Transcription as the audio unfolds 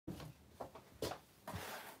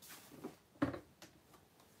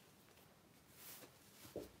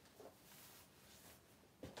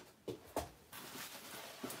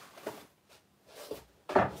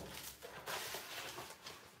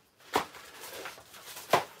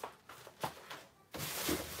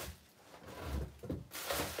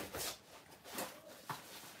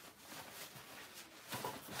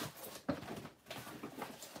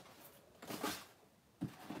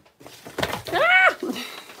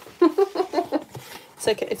It's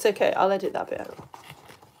okay, it's okay. I'll edit that bit out.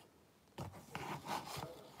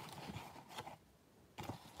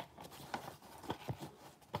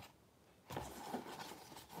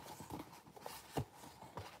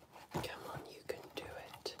 Come on, you can do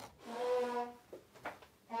it.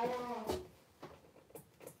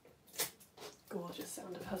 Gorgeous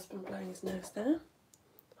sound of husband blowing his nose there. I'm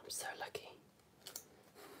so lucky.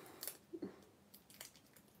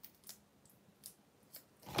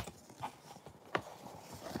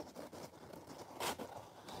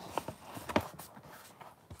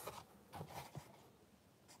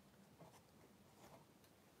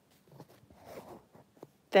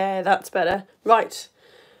 There, that's better. Right.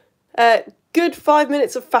 Good 5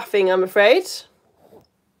 minutes of faffing, I'm afraid.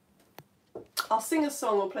 I'll sing a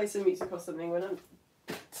song or play some music or something when I'm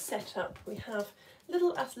set up. We have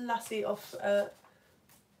little lassie off. Oh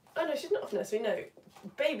no, she's not off nursery. No,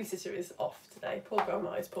 babysitter is off today. Poor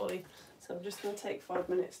grandma is poorly. So I'm just going to take 5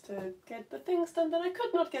 minutes to get the things done that I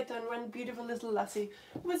could not get done when beautiful little lassie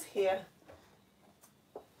was here.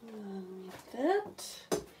 That.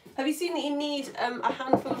 Have you seen that you need a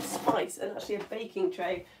handful of spice and actually a baking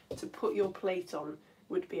tray to put your plate on?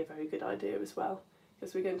 Would be a very good idea as well,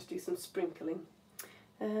 because we're going to do some sprinkling.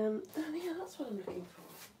 And yeah, that's what I'm looking for.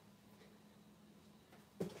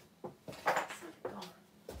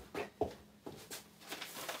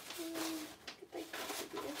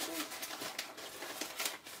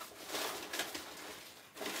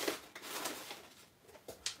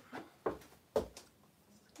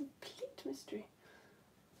 Complete mystery.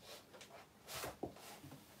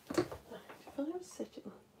 If I was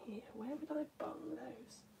sitting here, where would I bung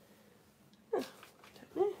those? Oh, I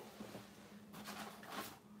don't know.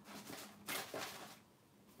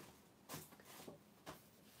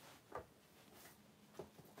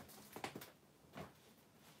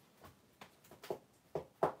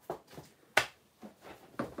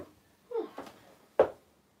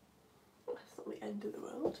 That's not the end of the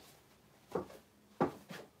world.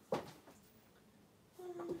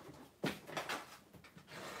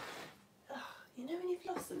 You know when you've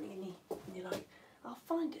lost something and you're like, I'll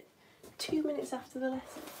find it 2 minutes after the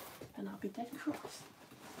lesson and I'll be dead cross.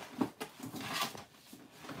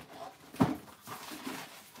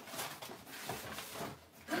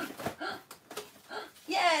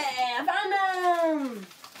 Yeah, I found them!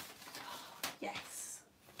 Yes,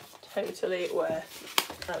 totally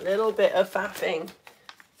worth a little bit of faffing.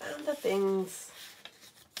 Found the things.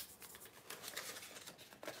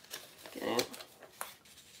 Okay.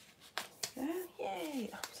 Yay!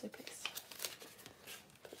 I'm so pleased.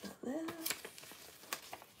 Put that there.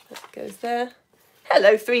 That goes there.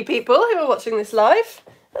 Hello, 3 people who are watching this live.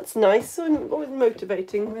 That's nice. Always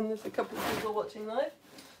motivating when there's a couple of people watching live.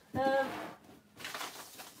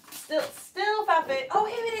 Still faffing. Oh,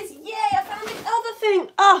 here it is! Yay! I found the other thing.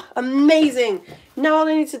 Ah, amazing! Now all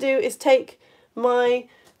I need to do is take my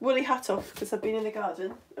woolly hat off because I've been in the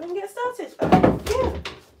garden and we can get started. Yeah.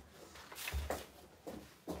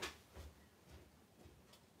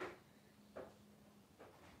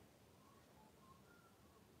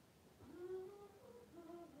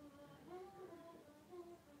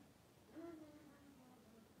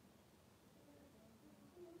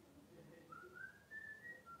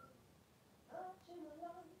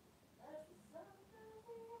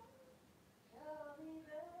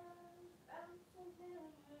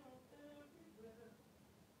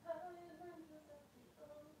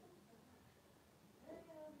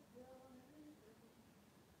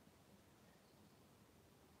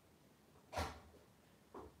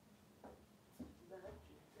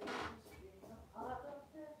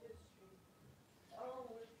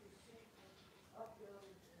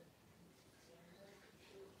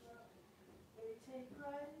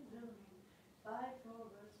 Fight for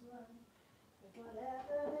us one.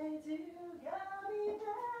 Whatever they do, gummy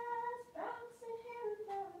bears bouncing here and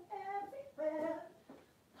there and everywhere.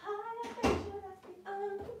 High adventure that's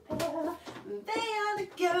beyond compare. They are the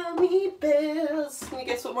gummy bears. Can you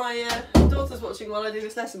guess what my daughter's watching while I do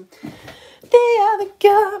this lesson? They are the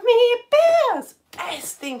gummy bears.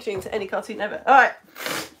 Best theme tune to any cartoon ever. All right.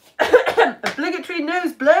 Obligatory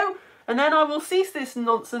nose blow, and then I will cease this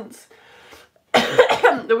nonsense.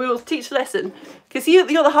 We will teach the lesson, because you're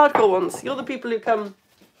the hardcore ones. You're the people who come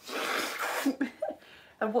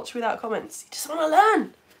and watch without comments. You just want to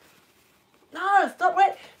learn. No,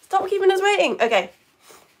 stop keeping us waiting. Okay.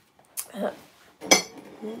 And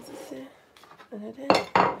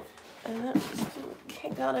that,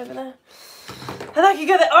 kick that over there. And that can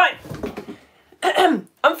go there. All right.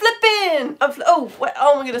 I'm flipping. Oh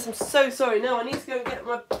my goodness, I'm so sorry. No, I need to go and get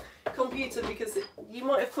my computer because you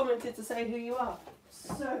might have commented to say who you are.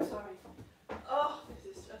 So sorry. Oh,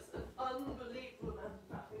 unbelievable amount of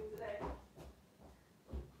wrapping today.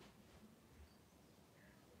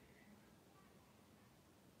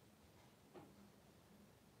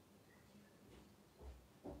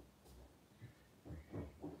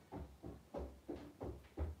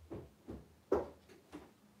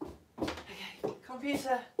 Okay,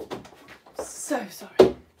 computer. So sorry.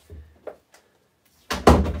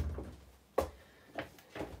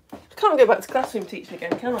 I can't go back to classroom teaching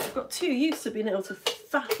again, can I? I've got too used to being able to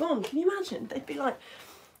faff on. Can you imagine? They'd be like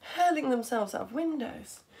hurling themselves out of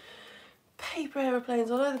windows. Paper aeroplanes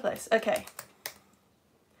all over the place. Okay.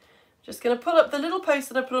 Just going to pull up the little post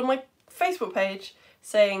that I put on my Facebook page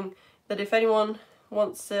saying that if anyone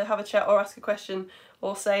wants to have a chat or ask a question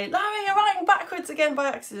or say, Larry, you're writing backwards again by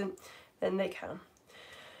accident, then they can.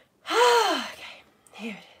 Okay,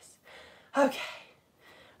 here it is. Okay.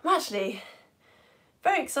 I'm actually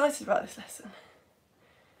very excited about this lesson.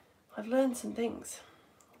 I've learned some things,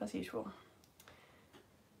 as usual.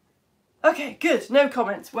 Okay, good, no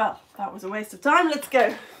comments. Well, that was a waste of time, let's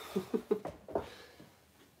go.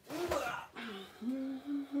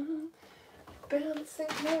 Bouncing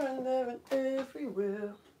here and there and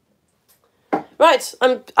everywhere. Right,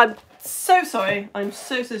 I'm so sorry. I'm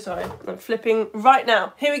so sorry. I'm flipping right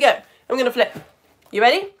now. Here we go. I'm gonna flip. You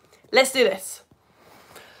ready? Let's do this.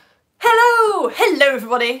 Hello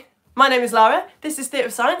everybody. My name is Lara. This is Theatre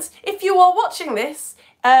of Science. If you are watching this,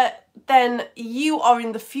 then you are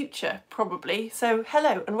in the future, probably. So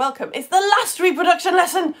hello and welcome. It's the last reproduction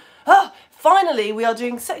lesson. Finally, we are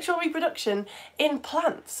doing sexual reproduction in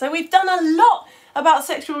plants. So we've done a lot about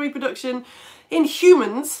sexual reproduction in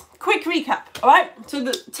humans. Quick recap, all right? So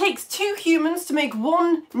it takes 2 humans to make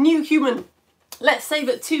 1 new human. Let's say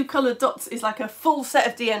that 2 coloured dots is like a full set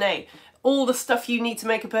of DNA. All the stuff you need to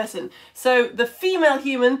make a person. So the female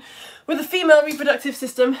human with a female reproductive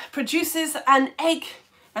system produces an egg,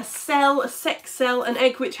 a cell, a sex cell, an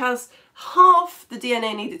egg which has half the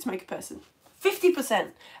DNA needed to make a person.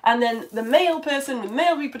 50%. And then the male person with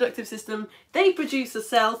male reproductive system, they produce a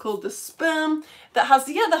cell called the sperm that has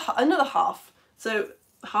the another half. So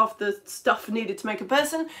half the stuff needed to make a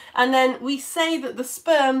person. And then we say that the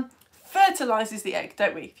sperm fertilizes the egg,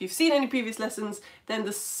 don't we? If you've seen any previous lessons, then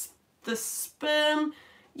the sperm,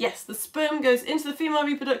 yes, the sperm goes into the female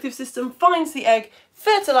reproductive system, finds the egg,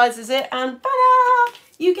 fertilizes it, and ta-da!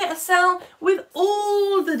 You get a cell with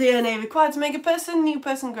all the DNA required to make a person. New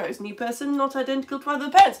person grows. New person not identical to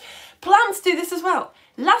either parents. Plants do this as well.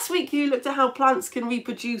 Last week you looked at how plants can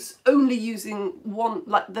reproduce only using one,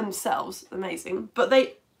 like themselves. Amazing. But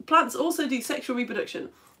plants also do sexual reproduction.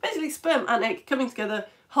 Basically sperm and egg coming together,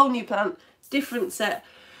 whole new plant, different set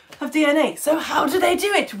of DNA. So how do they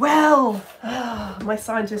do it? Well, my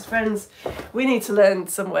scientist friends, we need to learn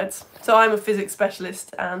some words. So I'm a physics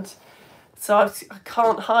specialist, and so I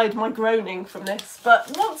can't hide my groaning from this.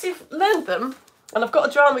 But once you've learned them, and I've got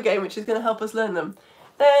a drama game which is going to help us learn them,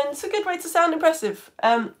 then it's a good way to sound impressive.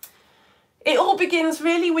 It all begins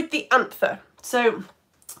really with the anther. So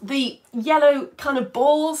the yellow kind of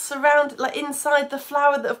balls around, like inside the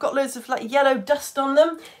flower that have got loads of like yellow dust on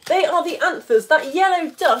them, they are the anthers. That yellow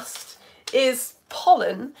dust is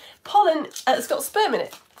pollen. Pollen has got sperm in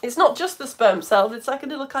it. It's not just the sperm cell, it's like a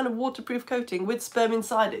little kind of waterproof coating with sperm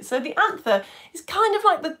inside it. So the anther is kind of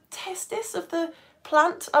like the testis of the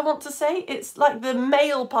plant, I want to say. It's like the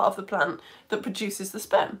male part of the plant that produces the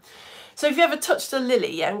sperm. So if you ever touched a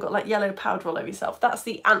lily, yeah, and got like yellow powder all over yourself, that's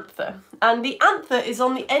the anther. And the anther is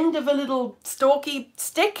on the end of a little stalky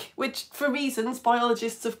stick, which for reasons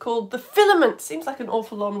biologists have called the filament. Seems like an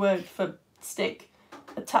awful long word for stick,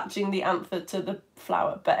 attaching the anther to the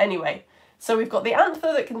flower. But anyway, so we've got the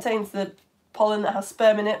anther that contains the pollen that has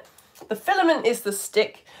sperm in it. The filament is the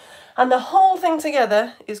stick. And the whole thing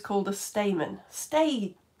together is called a stamen.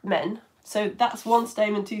 Stamen. So that's 1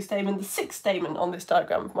 stamen, 2 stamen, the 6th stamen on this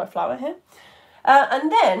diagram of my flower here.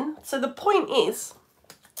 And then, so the point is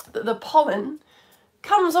that the pollen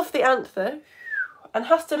comes off the anther and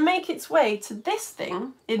has to make its way to this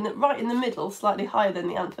thing right in the middle, slightly higher than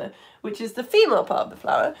the anther, which is the female part of the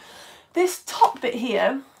flower. This top bit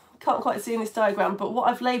here, can't quite see in this diagram, but what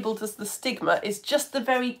I've labelled as the stigma is just the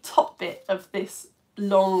very top bit of this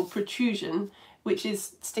long protrusion, which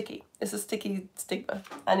is sticky. It's a sticky stigma,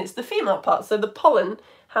 and it's the female part. So the pollen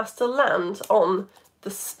has to land on the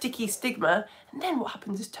sticky stigma, and then what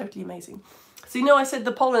happens is totally amazing. So you know I said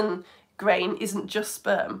the pollen grain isn't just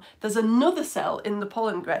sperm. There's another cell in the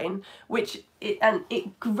pollen grain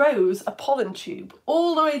it grows a pollen tube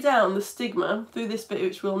all the way down the stigma through this bit,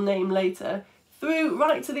 which we'll name later, through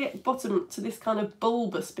right to the bottom to this kind of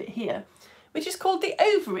bulbous bit here, which is called the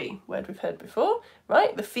ovary, word we've heard before,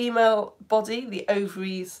 right? The female body, the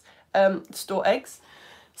ovaries, store eggs.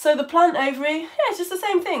 So the plant ovary, yeah, it's just the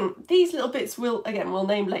same thing. These little bits we'll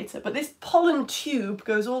name later, but this pollen tube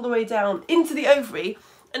goes all the way down into the ovary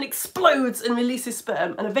and explodes and releases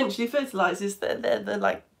sperm and eventually fertilises the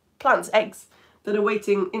like plants, eggs that are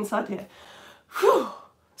waiting inside here. Whew.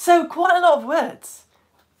 So quite a lot of words.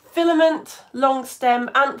 Filament, long stem,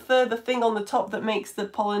 anther, the thing on the top that makes the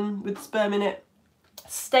pollen with sperm in it.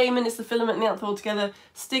 Stamen is the filament and the anther all together.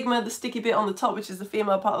 Stigma, the sticky bit on the top, which is the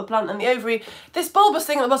female part of the plant, and the ovary, this bulbous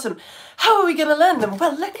thing at the bottom. How are we going to learn them?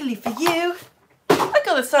 Well, luckily for you, I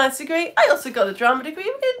got a science degree. I also got a drama degree.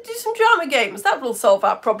 We're going to do some drama games. That will solve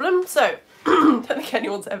our problem. So, don't think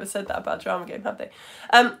anyone's ever said that about a drama game, have they?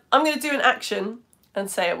 I'm going to do an action and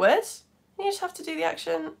say a word. You just have to do the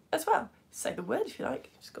action as well. Say the word if you like.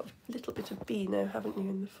 Just got a little bit of B now, haven't you,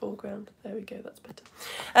 in the foreground? There we go, that's better.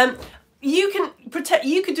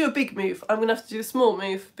 You could do a big move. I'm going to have to do a small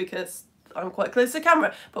move because I'm quite close to the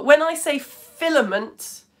camera. But when I say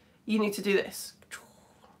filament, you need to do this.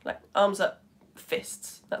 Like arms up,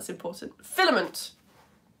 fists. That's important. Filament.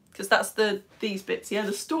 Because that's these bits, yeah,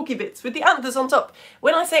 the stalky bits with the anthers on top.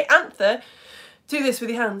 When I say anther, do this with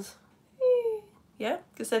your hands. Yeah,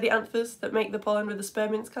 because they're the anthers that make the pollen with the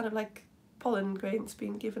sperm in. It's kind of like pollen grains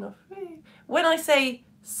being given off. When I say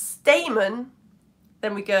stamen,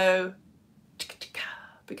 then we go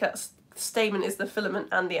because stamen is the filament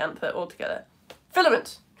and the anther all together.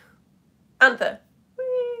 Filament, anther,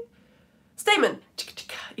 stamen.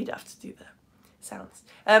 You'd have to do the sounds.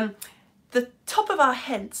 The top of our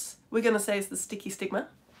heads, we're going to say is the sticky stigma.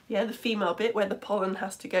 Yeah, the female bit where the pollen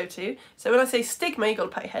has to go to. So when I say stigma, you've got to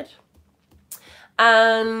pat your head.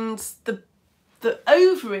 And the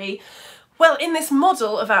ovary, well, in this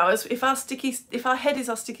model of ours, if our head is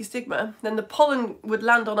our sticky stigma, then the pollen would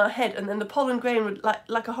land on our head, and then the pollen grain would,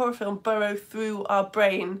 like a horror film, burrow through our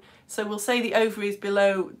brain. So we'll say the ovary is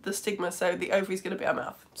below the stigma, so the ovary is going to be our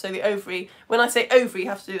mouth. So the ovary, when I say ovary, you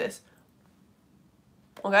have to do this.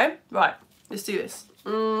 Okay, right, let's do this.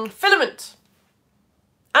 Filament,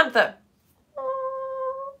 anther,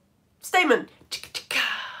 stamen,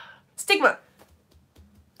 stigma,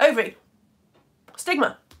 ovary,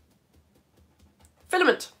 stigma,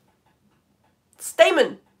 filament,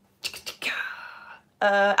 stamen,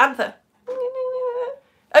 anther,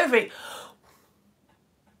 ovary,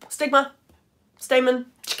 stigma, stamen,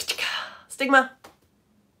 stigma,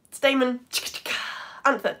 stamen,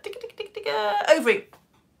 anther, ovary.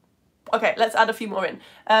 Okay, let's add a few more in.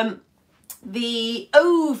 The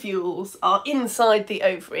ovules are inside the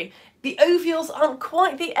ovary. The ovules aren't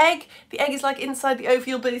quite the egg. The egg is like inside the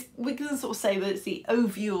ovule, but we can sort of say that it's the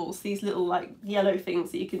ovules, these little like yellow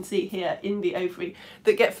things that you can see here in the ovary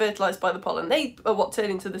that get fertilised by the pollen. They are what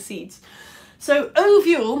turn into the seeds. So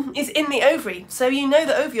ovule is in the ovary. So you know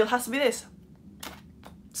the ovule has to be this.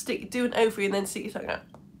 Do an ovary and then stick your tongue out.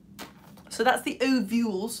 So that's the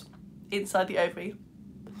ovules inside the ovary.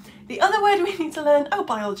 The other word we need to learn, oh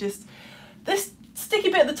biologists, this sticky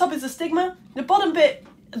bit at the top is the stigma, the bottom bit,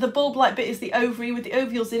 the bulb-like bit is the ovary with the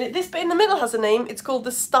ovules in it. This bit in the middle has a name, it's called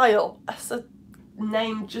the style. That's a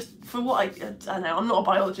name just for what I don't know, I'm not a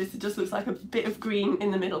biologist, it just looks like a bit of green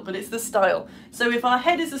in the middle, but it's the style. So if our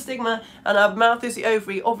head is the stigma and our mouth is the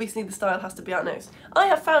ovary, obviously the style has to be our nose. I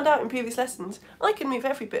have found out in previous lessons, I can move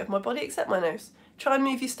every bit of my body except my nose. Try and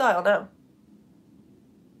move your style now.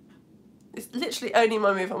 It's literally only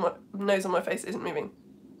my nose on my face isn't moving.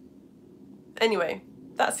 Anyway,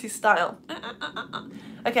 that's his style.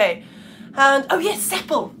 Okay, and oh yes,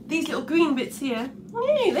 sepal. These little green bits here.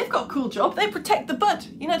 Hey, they've got a cool job. They protect the bud.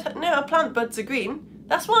 You know how plant buds are green?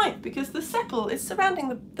 That's why, because the sepal is surrounding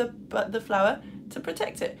the flower to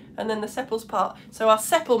protect it, and then the sepal's part. So our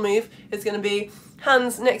sepal move is going to be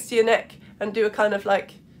hands next to your neck and do a kind of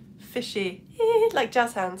like fishy, like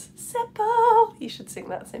jazz hands. Sepal. You should sing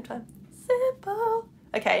that at the same time. Sepal.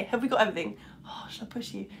 Okay, have we got everything? Oh, should I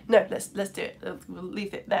push you? No, let's do it. We'll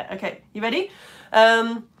leave it there. Okay, you ready?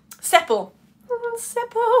 Sepal.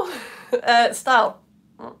 Sepal. Style.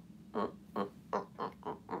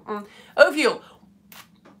 Ovule.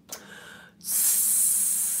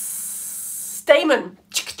 Stamen.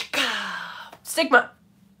 Stigma.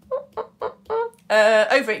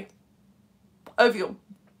 Ovary. Ovule.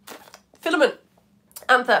 Filament.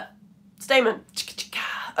 Anther. Stamen.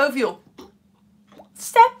 Ovule.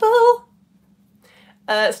 Sepal.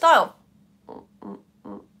 Style.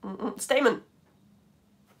 Stamen.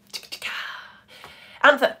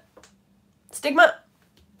 Anther. Stigma.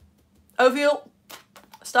 Ovule.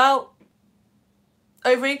 Style.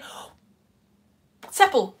 Ovary.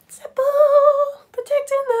 Sepal. Sepal.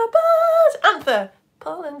 Protecting the bud. Anther.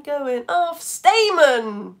 Pollen going off.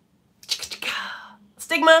 Stamen.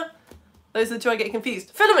 Stigma. Those are the two I get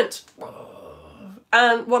confused. Filament!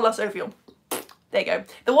 And one last ovule. There you go.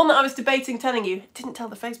 The one that I was debating telling you, didn't tell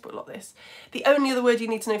the Facebook lot this. The only other word you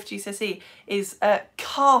need to know for GCSE is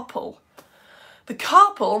carpel. The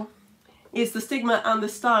carpel is the stigma and the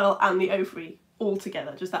style and the ovary all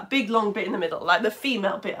together. Just that big long bit in the middle, like the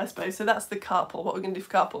female bit, I suppose. So that's the carpel. What we're going to do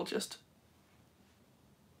for carpel, just...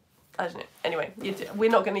 I don't know. Anyway, we're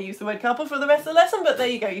not going to use the word carpel for the rest of the lesson, but there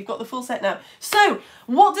you go. You've got the full set now. So,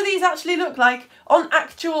 what do these actually look like on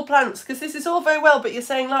actual plants? Because this is all very well, but you're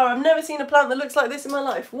saying, Lara, I've never seen a plant that looks like this in my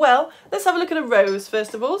life. Well, let's have a look at a rose,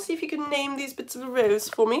 first of all. See if you can name these bits of a rose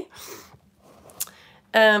for me.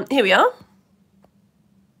 Here we are.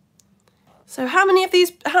 So how many of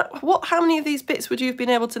these bits would you have been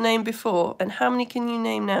able to name before, and how many can you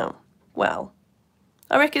name now? Well,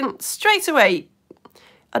 I reckon straight away,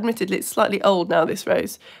 admittedly it's slightly old now, this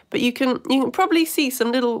rose, but you can probably see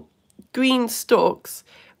some little green stalks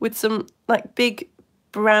with some like big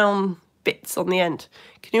brown bits on the end.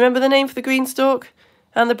 Can you remember the name for the green stalk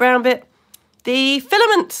and the brown bit? The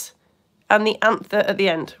filament and the anther at the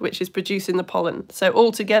end, which is producing the pollen. So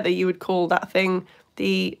altogether you would call that thing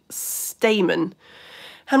the stamen.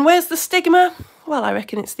 And where's the stigma? Well, I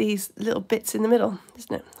reckon it's these little bits in the middle,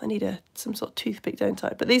 isn't it? I need some sort of toothpick, don't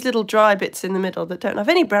I? But these little dry bits in the middle that don't have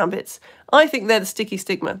any brown bits, I think they're the sticky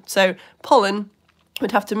stigma. So pollen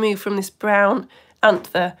would have to move from this brown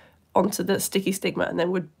anther onto the sticky stigma and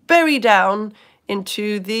then would bury down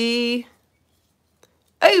into the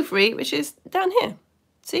ovary, which is down here.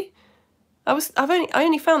 See? I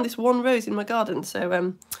only found this one rose in my garden,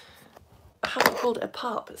 so I haven't pulled it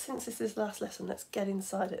apart, but since this is the last lesson, let's get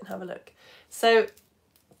inside it and have a look. So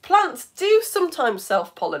plants do sometimes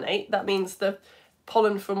self-pollinate. That means the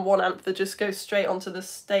pollen from one anther just goes straight onto the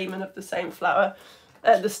stamen of the same flower,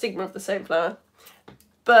 the stigma of the same flower,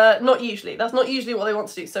 but not usually. That's not usually what they want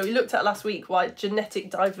to do. So we looked at last week why genetic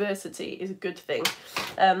diversity is a good thing.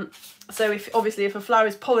 So if a flower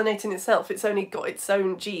is pollinating itself, it's only got its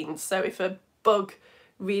own genes. So if a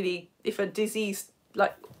disease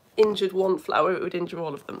like injured one flower, it would injure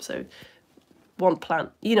all of them. So one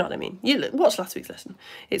plant, you know what I mean. You watch last week's lesson.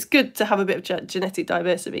 It's good to have a bit of genetic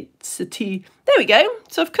diversity. There we go.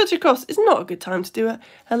 So I've cut across. It's not a good time to do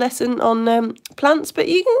a lesson on plants, but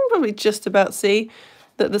you can probably just about see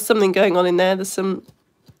that there's something going on in there. There's some,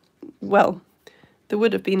 well, there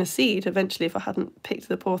would have been a seed eventually if I hadn't picked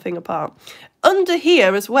the poor thing apart. Under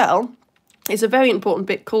here as well is a very important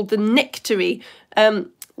bit called the nectary,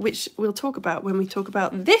 which we'll talk about when we talk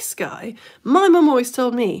about this guy. My mum always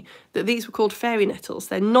told me that these were called fairy nettles.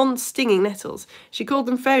 They're non-stinging nettles. She called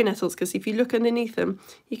them fairy nettles because if you look underneath them,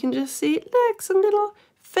 you can just see, look, some little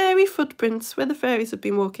fairy footprints where the fairies have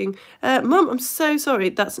been walking. Mum, I'm so sorry,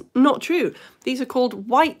 that's not true. These are called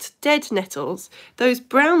white dead nettles. Those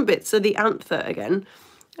brown bits are the anther again,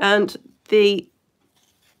 and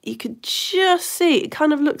you could just see, it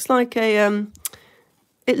kind of looks like a,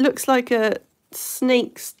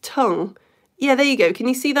 snake's tongue. Yeah, there you go. Can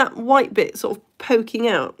you see that white bit sort of poking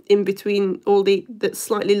out in between all that's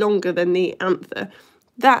slightly longer than the anther?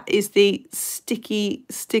 That is the sticky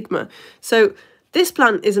stigma. So this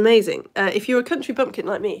plant is amazing. If you're a country bumpkin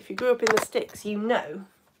like me, if you grew up in the sticks, you know,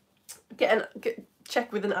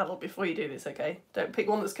 check with an adult before you do this, okay? Don't pick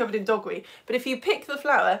one that's covered in dogweed. But if you pick the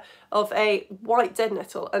flower of a white dead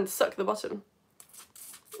nettle and suck the bottom,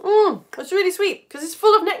 it's really sweet because it's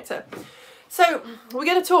full of nectar. So we're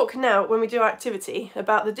going to talk now, when we do our activity,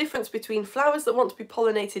 about the difference between flowers that want to be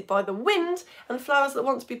pollinated by the wind and flowers that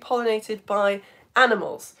want to be pollinated by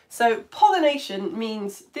animals. So pollination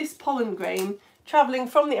means this pollen grain travelling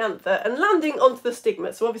from the anther and landing onto the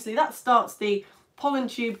stigma. So obviously that starts the pollen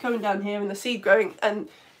tube coming down here and the seed growing and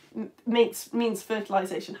means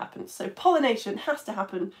fertilisation happens. So pollination has to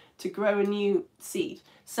happen to grow a new seed.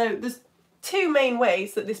 So there's two main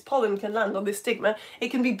ways that this pollen can land on this stigma. It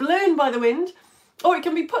can be blown by the wind, or it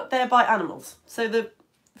can be put there by animals. So the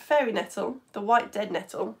fairy nettle, the white dead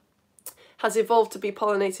nettle, has evolved to be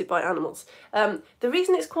pollinated by animals. The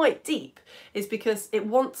reason it's quite deep is because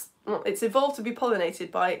it's evolved to be pollinated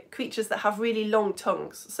by creatures that have really long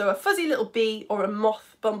tongues. So a fuzzy little bee or a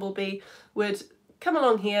moth bumblebee would come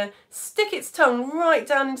along here, stick its tongue right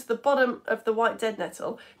down into the bottom of the white dead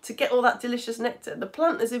nettle to get all that delicious nectar. The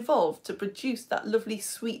plant has evolved to produce that lovely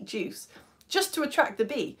sweet juice just to attract the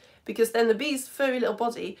bee, because then the bee's furry little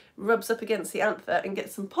body rubs up against the anther and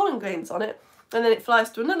gets some pollen grains on it, and then it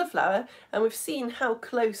flies to another flower, and we've seen how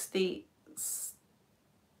close the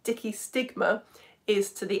sticky stigma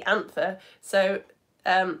is to the anther. So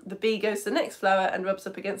the bee goes to the next flower and rubs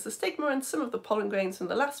up against the stigma, and some of the pollen grains from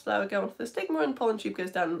the last flower go onto the stigma and pollen tube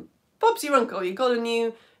goes down. Bob's your uncle, you've got a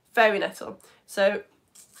new fairy nettle. So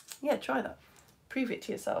yeah, try that. Prove it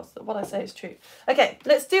to yourselves that what I say is true. Okay,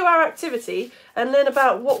 let's do our activity and learn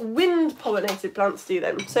about what wind pollinated plants do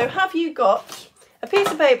then. So have you got a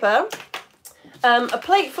piece of paper, a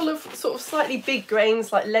plate full of sort of slightly big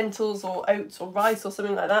grains like lentils or oats or rice or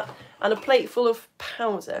something like that, and a plate full of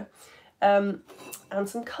powder, and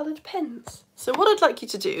some coloured pens. So what I'd like you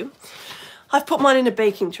to do, I've put mine in a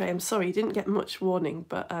baking tray. I'm sorry, you didn't get much warning,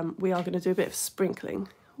 but we are going to do a bit of sprinkling.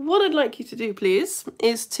 What I'd like you to do, please,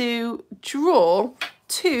 is to draw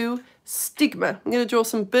 2 stigma. I'm going to draw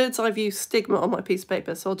some bird's eye view stigma on my piece of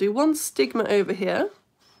paper. So I'll do 1 stigma over here,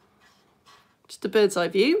 just a bird's eye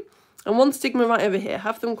view, and 1 stigma right over here.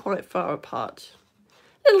 Have them quite far apart.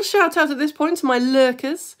 Little shout out at this point to my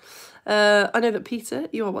lurkers. I know that Peter,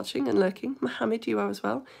 you are watching and lurking. Mohammed, you are as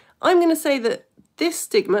well. I'm going to say that this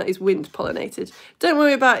stigma is wind pollinated. Don't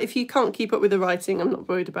worry about if you can't keep up with the writing. I'm not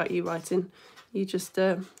worried about you writing. You just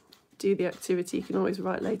do the activity. You can always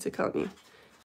write later, can't you?